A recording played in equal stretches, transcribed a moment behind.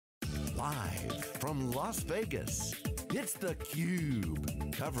Live from Las Vegas, it's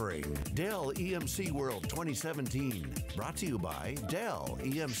theCUBE, covering Dell EMC World 2017. Brought to you by Dell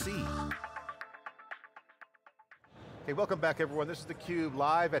EMC. Hey, welcome back everyone. This is theCUBE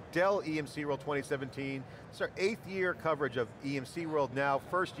live at Dell EMC World 2017. It's our 8th year coverage of EMC World now,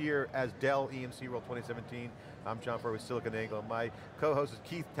 first year as Dell EMC World 2017. I'm John Furrier with SiliconANGLE. My co-host is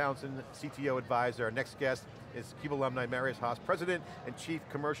Keith Townsend, CTO advisor. Our next guest is CUBE alumni Marius Haas, President and Chief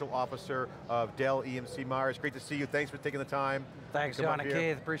Commercial Officer of Dell EMC. Marius, great to see you. Thanks for taking the time. Thanks, John and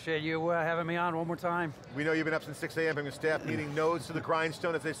Keith. Appreciate you having me on one more time. We know you've been up since 6 a.m. having a staff meeting, nose to the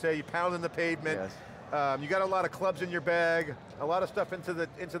grindstone, as they say. You pounding the pavement. Yes. You got a lot of clubs in your bag, a lot of stuff into the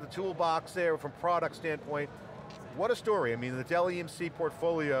toolbox there from product standpoint. What a story. I mean, the Dell EMC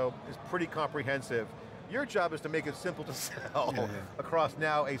portfolio is pretty comprehensive. Your job is to make it simple to sell across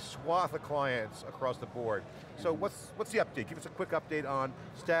now a swath of clients across the board. So what's the update? Give us a quick update on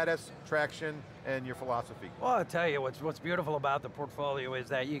status, traction, and your philosophy. Well, I'll tell you, what's beautiful about the portfolio is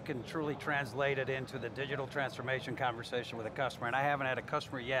that you can truly translate it into the digital transformation conversation with a customer, and I haven't had a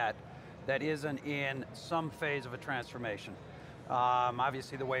customer yet that isn't in some phase of a transformation.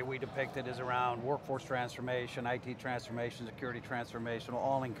 Obviously the way we depict it is around workforce transformation, IT transformation, security transformation,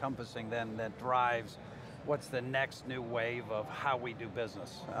 all encompassing then that drives what's the next new wave of how we do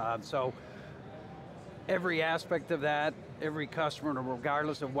business. So every aspect of that, every customer,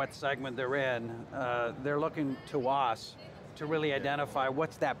 regardless of what segment they're in, they're looking to us to really identify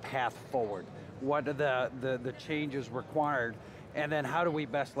what's that path forward, what are the changes required, and then how do we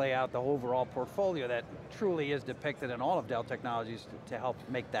best lay out the overall portfolio that truly is depicted in all of Dell Technologies to help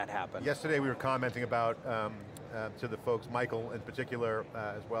make that happen. Yesterday we were commenting about, to the folks, Michael in particular,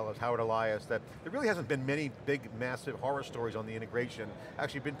 as well as Howard Elias, that there really hasn't been many big, massive horror stories on the integration.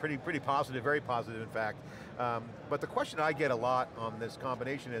 Actually been pretty positive, very positive in fact. But the question I get a lot on this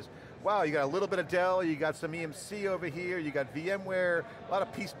combination is, wow, you got a little bit of Dell, you got some EMC over here, you got VMware, a lot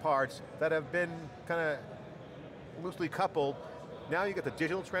of piece parts that have been kind of loosely coupled. Now you get the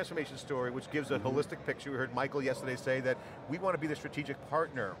digital transformation story, which gives a holistic picture. We heard Michael yesterday say that we want to be the strategic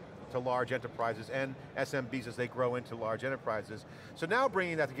partner to large enterprises and SMBs as they grow into large enterprises. So now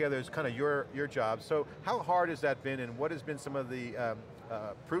bringing that together is kind of your job. So how hard has that been, and what has been some of the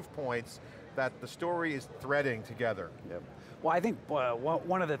proof points that the story is threading together? Yep. Well, I think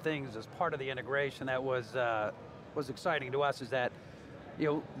one of the things as part of the integration that was exciting to us is that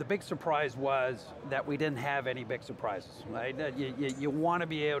the big surprise was that we didn't have any big surprises, right? You want to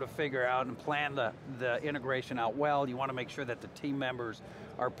be able to figure out and plan the integration out well. You want to make sure that the team members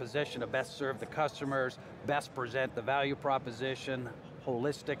are positioned to best serve the customers, best present the value proposition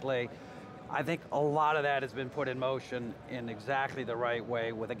holistically. I think a lot of that has been put in motion in exactly the right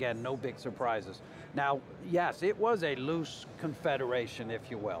way with, again, no big surprises. Now, yes, it was a loose confederation, if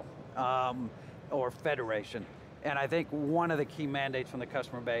you will, or federation. And I think one of the key mandates from the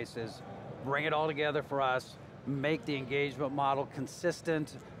customer base is bring it all together for us, make the engagement model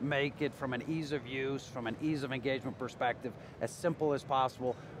consistent, make it from an ease of use, from an ease of engagement perspective, as simple as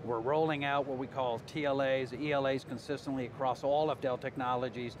possible. We're rolling out what we call TLAs, ELAs consistently across all of Dell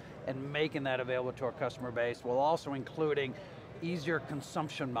Technologies and making that available to our customer base, while also including easier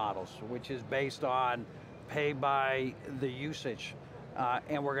consumption models, which is based on pay by the usage.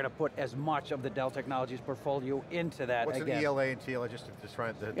 And we're going to put as much of the Dell Technologies portfolio into that. What's again. An ELA and TLA, just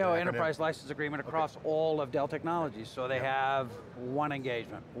trying to... enterprise license agreement across all of Dell Technologies, so they have one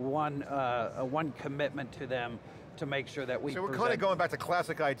engagement, one commitment to them to make sure that we So we're kind of going back to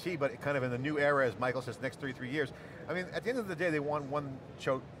classic IT, but kind of in the new era, as Michael says, next 3 years. I mean, at the end of the day, they want one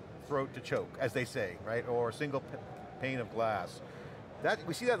throat to choke, as they say, right? Or a single pane of glass.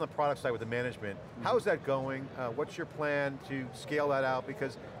 We see that on the product side with the management. How is that going? What's your plan to scale that out?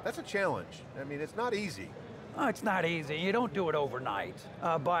 Because that's a challenge. I mean, it's not easy. Oh, it's not easy. You don't do it overnight.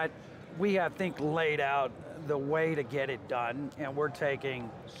 But we, I think, laid out the way to get it done, and we're taking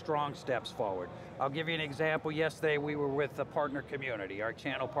strong steps forward. I'll give you an example. Yesterday we were with the partner community, our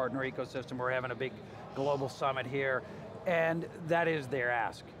channel partner ecosystem. We're having a big global summit here, and that is their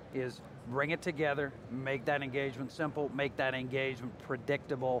ask, is bring it together, make that engagement simple, make that engagement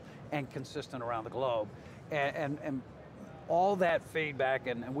predictable and consistent around the globe. And all that feedback,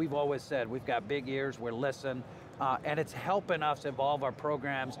 and we've always said, we've got big ears, we're listening, and it's helping us evolve our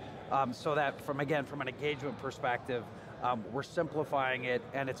programs so that from an engagement perspective, we're simplifying it,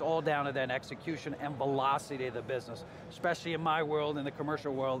 and it's all down to then execution and velocity of the business. Especially in my world, in the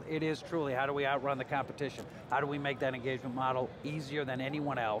commercial world, it is truly how do we outrun the competition? How do we make that engagement model easier than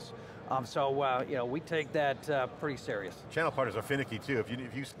anyone else? So we take that pretty serious. Channel partners are finicky too.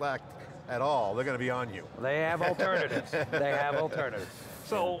 If you slack at all, they're going to be on you. They have alternatives. They have alternatives.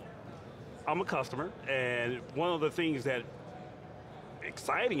 So I'm a customer, and one of the things that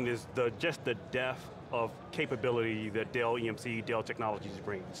exciting is just the depth of capability that Dell EMC, Dell Technologies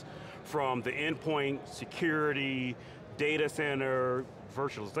brings. From the endpoint, security, data center,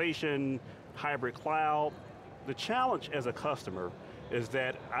 virtualization, hybrid cloud. The challenge as a customer is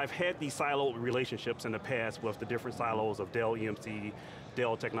that I've had these siloed relationships in the past with the different silos of Dell EMC,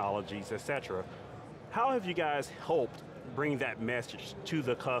 Dell Technologies, et cetera. How have you guys helped bring that message to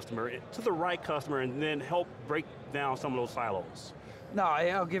the customer, to the right customer, and then help break down some of those silos? No,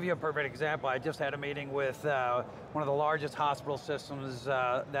 I'll give you a perfect example. I just had a meeting with one of the largest hospital systems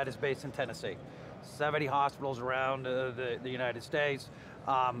that is based in Tennessee. 70 hospitals around the United States.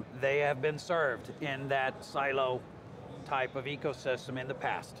 They have been served in that silo type of ecosystem in the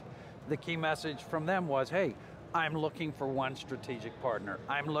past. The key message from them was, hey, I'm looking for one strategic partner.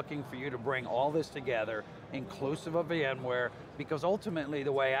 I'm looking for you to bring all this together, inclusive of VMware, because ultimately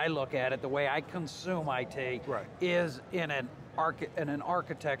the way I look at it, the way I consume IT, is in an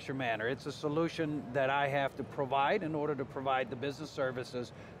architecture manner. It's a solution that I have to provide in order to provide the business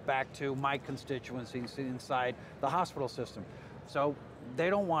services back to my constituencies inside the hospital system. So they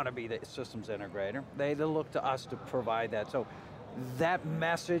don't want to be the systems integrator. They look to us to provide that. So that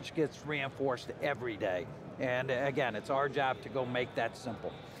message gets reinforced every day. And again, it's our job to go make that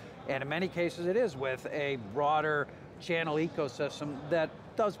simple. And in many cases it is with a broader channel ecosystem that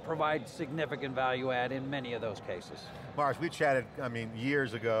does provide significant value add in many of those cases. Marius, we chatted,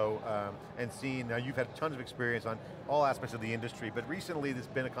 years ago, and seen, now you've had tons of experience on all aspects of the industry, but recently there's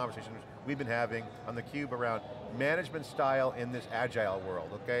been a conversation we've been having on theCUBE around management style in this agile world,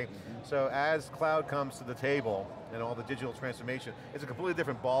 okay? So as cloud comes to the table, and all the digital transformation, it's a completely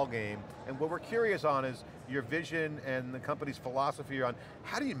different ball game, and what we're curious on is your vision and the company's philosophy on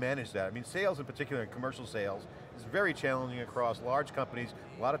how do you manage that? I mean, sales in particular, and commercial sales, is very challenging across large companies,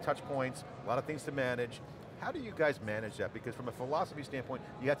 a lot of touch points, a lot of things to manage. How do you guys manage that? Because from a philosophy standpoint,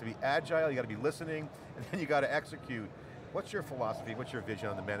 you have to be agile, you got to be listening, and then you got to execute. What's your philosophy, what's your vision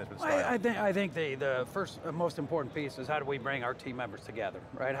on the management style? I think the first most important piece is how do we bring our team members together,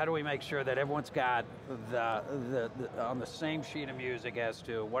 right? How do we make sure that everyone's got on the same sheet of music as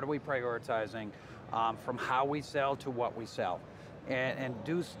to what are we prioritizing from how we sell to what we sell. And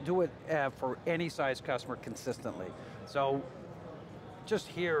do it for any size customer consistently. So just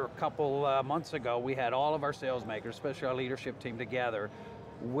here a couple months ago, we had all of our sales makers, especially our leadership team together,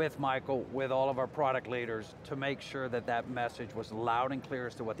 with Michael, with all of our product leaders, to make sure that that message was loud and clear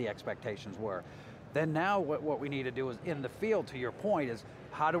as to what the expectations were. Then now what we need to do is, in the field, to your point, is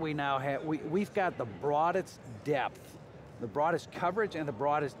how do we now have, we've got the broadest depth, the broadest coverage and the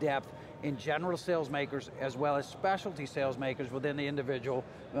broadest depth in general sales makers as well as specialty sales makers within the individual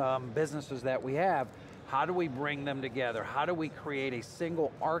businesses that we have. How do we bring them together? How do we create a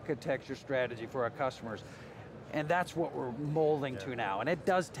single architecture strategy for our customers? And that's what we're molding to now, and it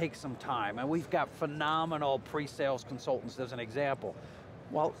does take some time, and we've got phenomenal pre-sales consultants as an example.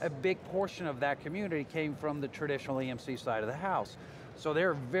 Well, a big portion of that community came from the traditional EMC side of the house. So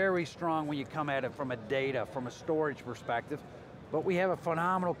they're very strong when you come at it from a data, from a storage perspective, but we have a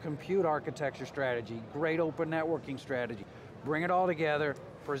phenomenal compute architecture strategy, great open networking strategy. Bring it all together,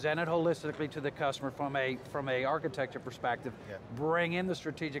 present it holistically to the customer from a architecture perspective, bring in the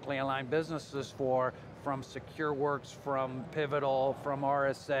strategically aligned businesses from SecureWorks, from Pivotal, from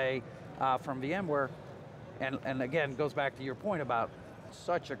RSA, from VMware, and again, goes back to your point about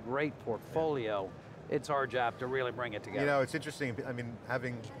such a great portfolio. It's our job to really bring it together. You know, it's interesting, I mean,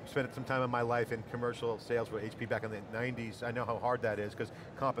 having spent some time in my life in commercial sales with HP back in the 90s, I know how hard that is, because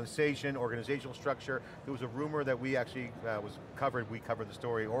compensation, organizational structure, there was a rumor that we actually we covered the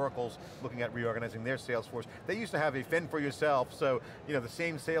story, Oracle's looking at reorganizing their sales force. They used to have a fend for yourself, so you know, the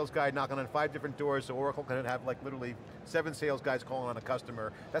same sales guy knocking on 5 different doors, so Oracle can have like literally 7 sales guys calling on a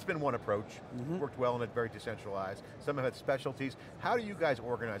customer. That's been one approach, worked well and it's very decentralized. Some have had specialties. How do you guys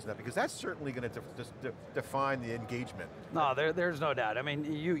organize that? Because that's certainly going to define the engagement. No, there's no doubt. I mean,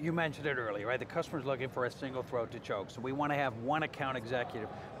 you mentioned it earlier, right? The customer's looking for a single throat to choke. So we want to have one account executive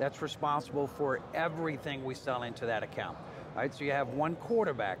that's responsible for everything we sell into that account. Right? So you have one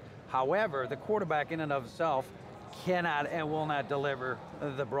quarterback. However, the quarterback in and of itself cannot and will not deliver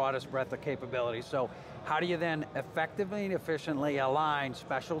the broadest breadth of capability. So how do you then effectively and efficiently align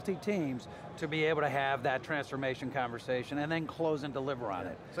specialty teams to be able to have that transformation conversation and then close and deliver on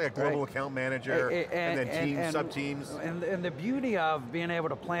it? It's like a global account manager and then teams, sub-teams. And the beauty of being able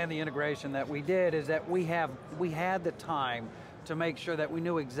to plan the integration that we did is that we had the time to make sure that we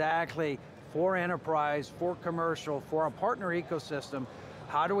knew exactly for enterprise, for commercial, for our partner ecosystem,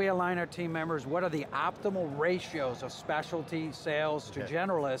 how do we align our team members? What are the optimal ratios of specialty sales to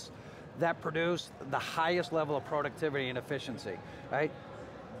generalists that produce the highest level of productivity and efficiency, right?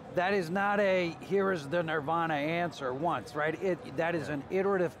 That is not a, here is the nirvana answer once, right? That is an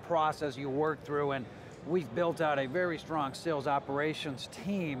iterative process you work through, and we've built out a very strong sales operations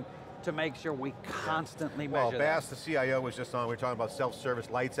team to make sure we constantly measure that. Well, Bass, the CIO, was just on, we were talking about self-service,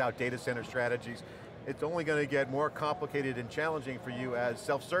 lights out data center strategies. It's only going to get more complicated and challenging for you as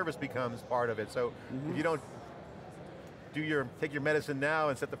self-service becomes part of it. So if you don't take your medicine now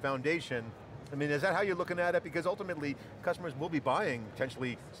and set the foundation, I mean, is that how you're looking at it? Because ultimately, customers will be buying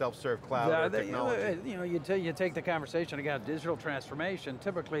potentially self-serve cloud or technology. You take the conversation again, digital transformation,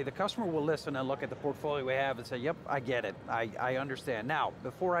 typically the customer will listen and look at the portfolio we have and say, yep, I get it, I understand. Now,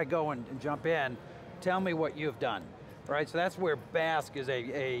 before I go and jump in, tell me what you've done. Right, so that's where Bask is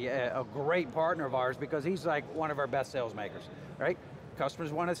a great partner of ours, because he's like one of our best sales makers, right?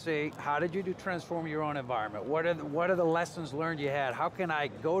 Customers want to see, how did you transform your own environment? What are the lessons learned you had? How can I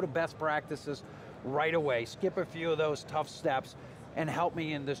go to best practices right away, skip a few of those tough steps, and help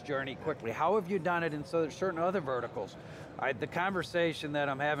me in this journey quickly? How have you done it in certain other verticals? The conversation that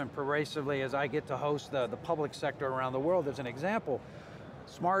I'm having pervasively as I get to host the public sector around the world, as an example,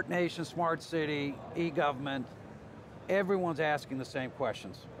 smart nation, smart city, e-government, everyone's asking the same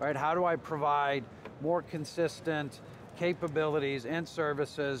questions, right? How do I provide more consistent capabilities and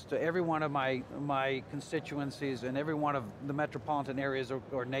services to every one of my constituencies and every one of the metropolitan areas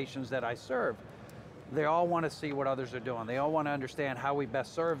or nations that I serve? They all want to see what others are doing. They all want to understand how we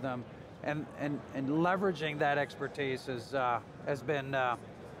best serve them, and leveraging that expertise has been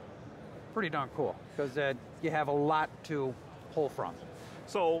pretty darn cool, because you have a lot to pull from.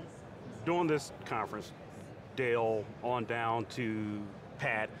 So, during this conference, Dell on down to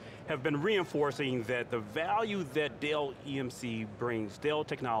Pat have been reinforcing that the value that Dell EMC brings, Dell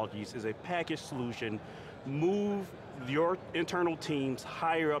Technologies, is a packaged solution. Move your internal teams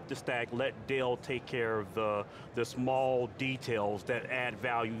higher up the stack, let Dell take care of the small details that add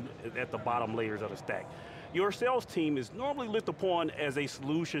value at the bottom layers of the stack. Your sales team is normally looked upon as a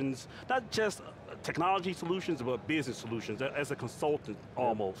solutions, not just technology solutions, but business solutions, as a consultant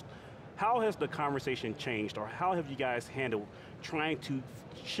almost. How has the conversation changed, or how have you guys handled trying to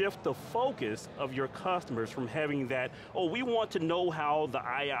shift the focus of your customers from having that, oh, we want to know how the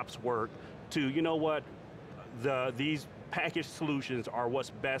IOPS work, to, you know what, these packaged solutions are what's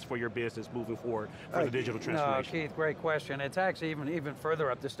best for your business moving forward for the digital transformation? No, Keith, great question. It's actually even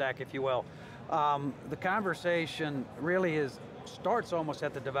further up the stack, if you will. The conversation really starts almost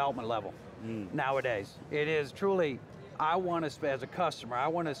at the development level nowadays. It is truly, I want to, as a customer, I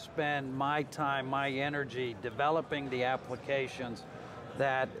want to spend my time, my energy developing the applications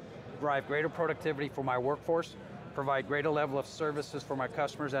that drive greater productivity for my workforce, provide greater level of services for my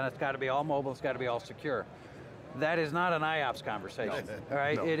customers, and it's got to be all mobile, it's got to be all secure. That is not an IOPS conversation, all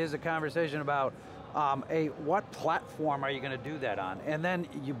right? No. It is a conversation about what platform are you going to do that on? And then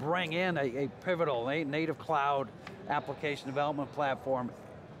you bring in a pivotal, native cloud application development platform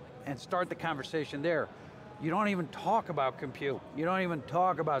and start the conversation there. You don't even talk about compute. You don't even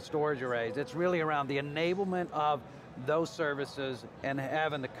talk about storage arrays. It's really around the enablement of those services and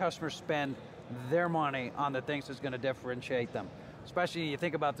having the customer spend their money on the things that's going to differentiate them. Especially you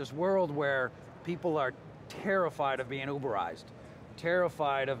think about this world where people are terrified of being Uberized,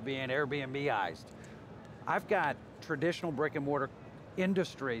 terrified of being Airbnbized. I've got traditional brick and mortar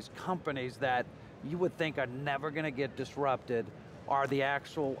industries, companies that you would think are never going to get disrupted, are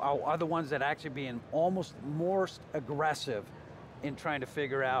the ones that actually being almost more aggressive in trying to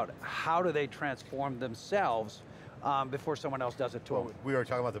figure out how do they transform themselves before someone else does it to them. We were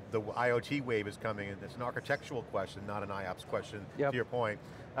talking about the IoT wave is coming, and it's an architectural question, not an IOPS question, to your point.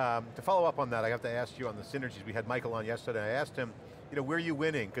 To follow up on that, I have to ask you on the synergies. We had Michael on yesterday. I asked him, where are you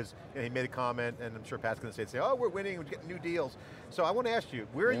winning? Because he made a comment, and I'm sure Pat's going to say, oh, we're winning, we're getting new deals. So I want to ask you,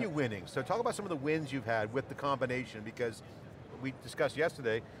 where are you winning? So talk about some of the wins you've had with the combination, because we discussed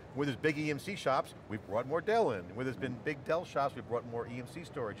yesterday, where there's big EMC shops, we've brought more Dell in. Where there's been big Dell shops, we've brought more EMC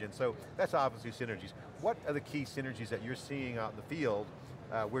storage in. So that's obviously synergies. What are the key synergies that you're seeing out in the field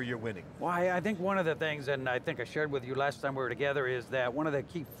where you're winning? Well, I think one of the things, and I think I shared with you last time we were together, is that one of the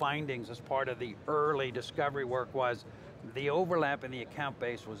key findings as part of the early discovery work was the overlap in the account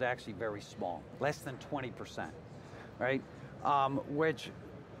base was actually very small, less than 20%, right? Which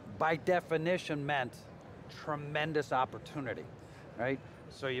by definition meant tremendous opportunity, right?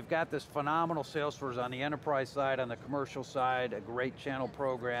 So you've got this phenomenal sales force on the enterprise side, on the commercial side, a great channel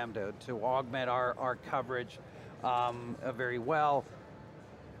program to augment our coverage very well.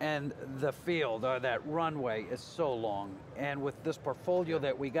 And the field, that runway is so long. And with this portfolio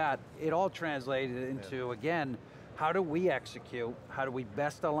that we got, it all translated into, again, how do we execute, how do we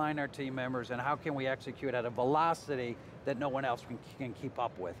best align our team members, and how can we execute at a velocity that no one else can keep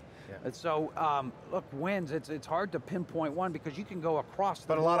up with. Yeah. And so, look, wins, it's hard to pinpoint one because you can go across the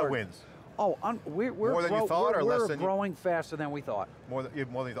board. But a lot of wins. Oh, we're more than you thought, or less than growing faster than we thought. More than you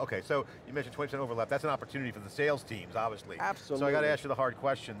thought. Okay, so you mentioned 20% overlap. That's an opportunity for the sales teams, obviously. Absolutely. So I got to ask you the hard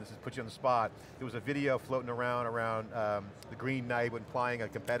question. This is put you on the spot. There was a video floating around the Green Knight implying a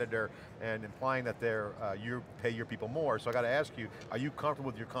competitor and implying that you pay your people more. So I got to ask you, are you comfortable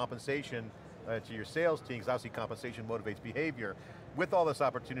with your compensation to your sales teams? Obviously, compensation motivates behavior. With all this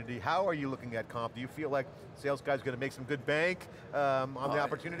opportunity, how are you looking at comp? Do you feel like sales guys going to make some good bank on the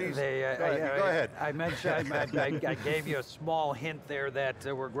opportunities? Go ahead. I mentioned, I gave you a small hint there that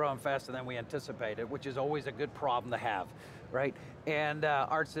we're growing faster than we anticipated, which is always a good problem to have, right? And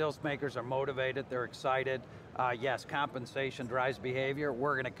our sales makers are motivated, they're excited. Yes, compensation drives behavior.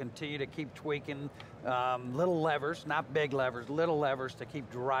 We're going to continue to keep tweaking little levers, not big levers, little levers to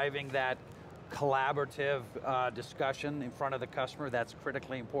keep driving that collaborative discussion in front of the customer. That's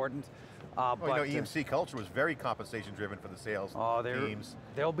critically important. But you know, EMC culture was very compensation driven for the sales teams.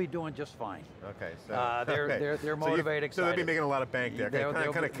 They'll be doing just fine. Okay, so they're motivated, so they'll be making a lot of bank there.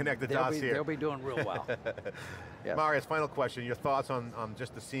 Kind of connect the dots here. They'll be doing real well. Yes. Marius, final question. Your thoughts on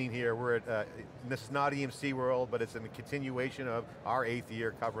just the scene here. We're at, this is not EMC World, but it's in the continuation of our 8th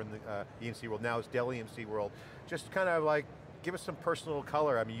year covering the EMC World. Now it's Dell EMC World. Just kind of like, give us some personal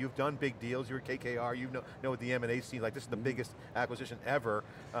color. I mean, you've done big deals, you're at KKR, you know the M&A scene, like this is the biggest acquisition ever.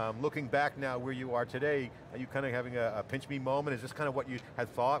 Looking back now where you are today, are you kind of having a pinch me moment? Is this kind of what you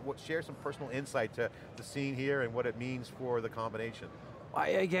had thought? Share some personal insight to the scene here and what it means for the combination.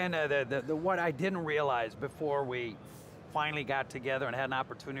 Again, what I didn't realize before we finally got together and had an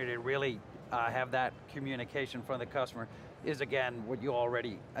opportunity to really have that communication from the customer is, again, what you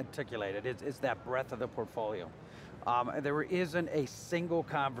already articulated. It's that breadth of the portfolio. There isn't a single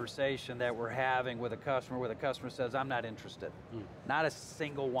conversation that we're having with a customer where the customer says, I'm not interested. Not a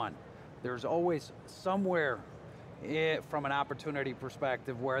single one. There's always somewhere from an opportunity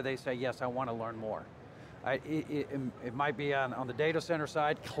perspective where they say, yes, I want to learn more. It might be on the data center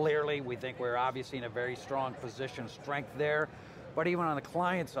side. Clearly, we think we're obviously in a very strong position, strength there. But even on the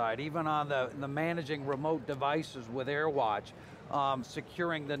client side, even on the managing remote devices with AirWatch,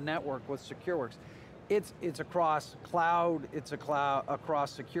 securing the network with SecureWorks, it's across cloud, it's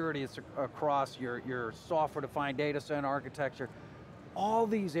across security, it's across your software-defined data center architecture. All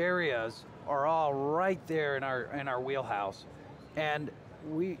these areas are all right there in our wheelhouse. And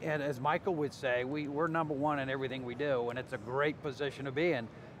as Michael would say, we're number one in everything we do, and it's a great position to be in.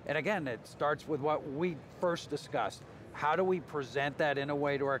 And again, it starts with what we first discussed. How do we present that in a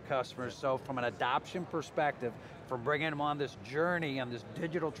way to our customers? So from an adoption perspective, from bringing them on this journey, on this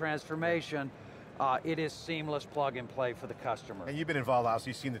digital transformation, it is seamless plug and play for the customer. And you've been involved, obviously,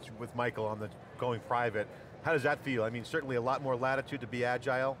 you've seen it with Michael on the going private. How does that feel? I mean, certainly a lot more latitude to be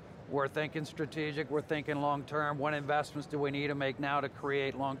agile. We're thinking strategic, we're thinking long-term. What investments do we need to make now to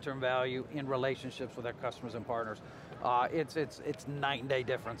create long-term value in relationships with our customers and partners? It's night and day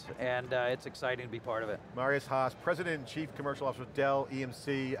difference, and it's exciting to be part of it. Marius Haas, President and Chief Commercial Officer of Dell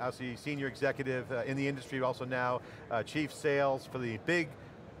EMC, obviously Senior Executive in the industry, also now Chief Sales for the big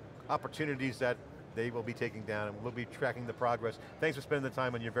opportunities that they will be taking down, and we'll be tracking the progress. Thanks for spending the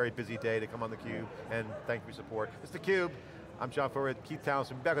time on your very busy day to come on theCUBE, and thank you for your support. It's theCUBE, I'm John Furrier, Keith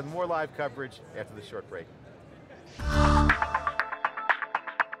Townsend, back with more live coverage after this short break.